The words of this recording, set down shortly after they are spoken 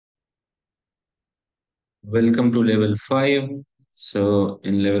Welcome to level 5. So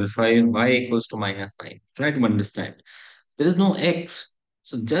in level 5, y equals to minus 9. Try to understand. There is no x.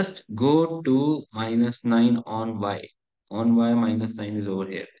 So just go to minus 9 on y. On y, minus 9 is over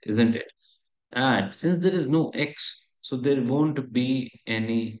here, isn't it? And since there is no x, so there won't be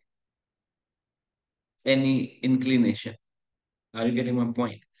any inclination. Are you getting my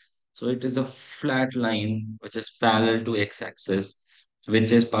point? So it is a flat line which is parallel to x-axis,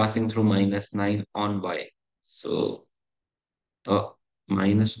 which is passing through minus 9 on y. So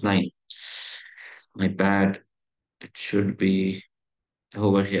minus 9. My bad. It should be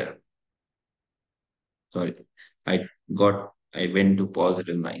over here. Sorry. I went to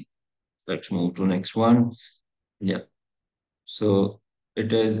positive 9. Let's move to next one. Yeah. So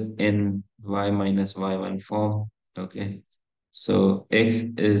it is in y minus y1 form. Okay. So x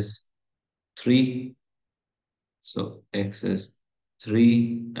is 3. So x is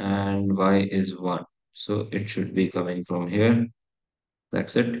 3 and y is 1. So it should be coming from here.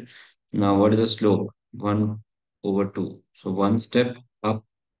 That's it. Now, what is the slope? 1 over 2. So, one step up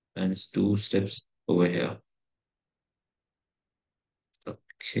and it's two steps over here.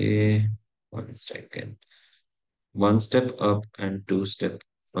 Okay, one second. One step up and two step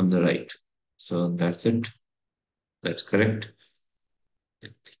on the right. So, that's it. That's correct.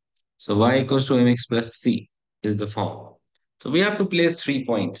 So, y equals to mx plus c is the form. So, we have to place 3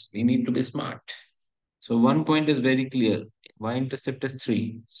 points. We need to be smart. So, one point is very clear. Y-intercept is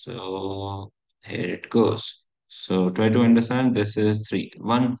 3. So, here it goes. So, try to understand this is 3.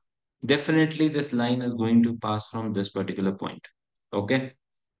 1, definitely this line is going to pass from this particular point. Okay.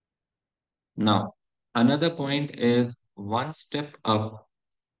 Now, another point is one step up,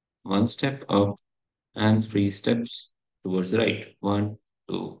 and three steps towards the right. One,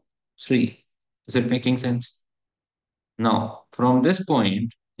 two, three. Is it making sense? Now, from this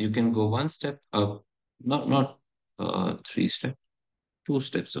point, you can go one step up, not three steps, two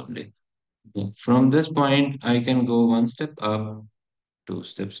steps only. From this point, I can go one step up, two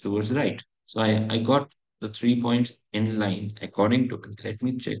steps towards the right. So I got the 3 points in line according to me. Let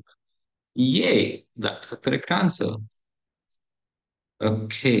me check. Yay, that's the correct answer.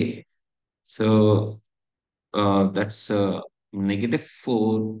 Okay, so that's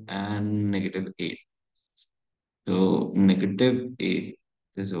 -4 and -8. So -8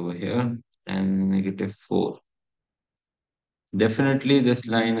 is over here and -4. Definitely this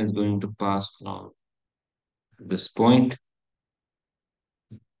line is going to pass from this point.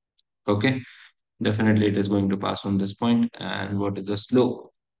 Okay, definitely it is going to pass from this point. And what is the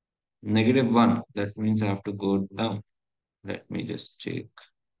slope? -1. That means I have to go down. Let me just check.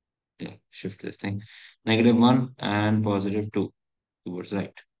 Yeah, shift this thing. -1 and +2 towards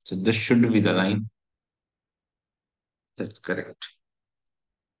right. So this should be the line. That's correct.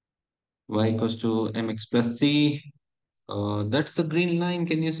 Y equals to mx plus c. That's the green line.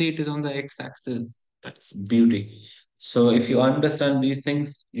 Can you see it is on the x-axis? That's beauty. So if you understand these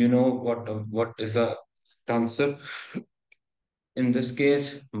things, you know what is the answer. In this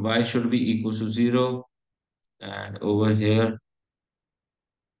case, y should be equal to 0, and over here,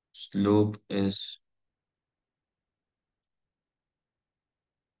 slope is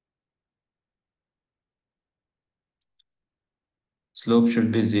slope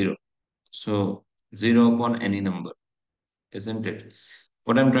should be 0. So 0 upon any number, isn't it?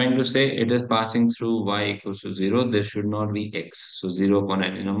 What I'm trying to say, it is passing through y equals to 0. There should not be x. So 0 upon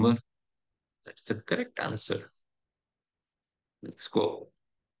any number. That's the correct answer. Let's go.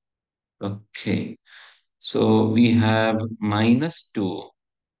 Okay. So we have -2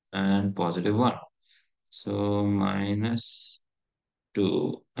 and +1. So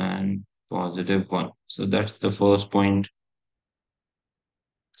 -2 and +1. So that's the first point.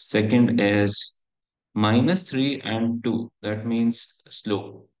 Second is -3 and 2. That means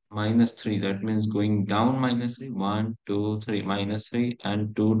slope. -3, that means going down -3. 1, 2, 3. -3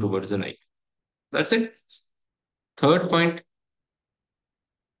 and 2 towards the right. That's it. Third point,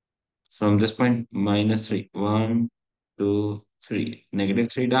 from this point, -3. 1, 2, 3.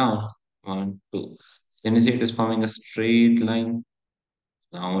 -3 down. 1, 2. Can you see it is forming a straight line?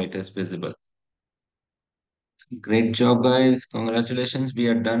 Now it is visible. Great job, guys. Congratulations. We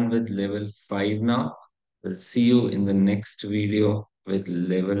are done with level 5 now. We'll see you in the next video with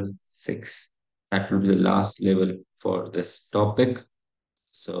level 6. That will be the last level for this topic.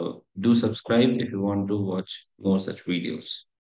 So do subscribe if you want to watch more such videos.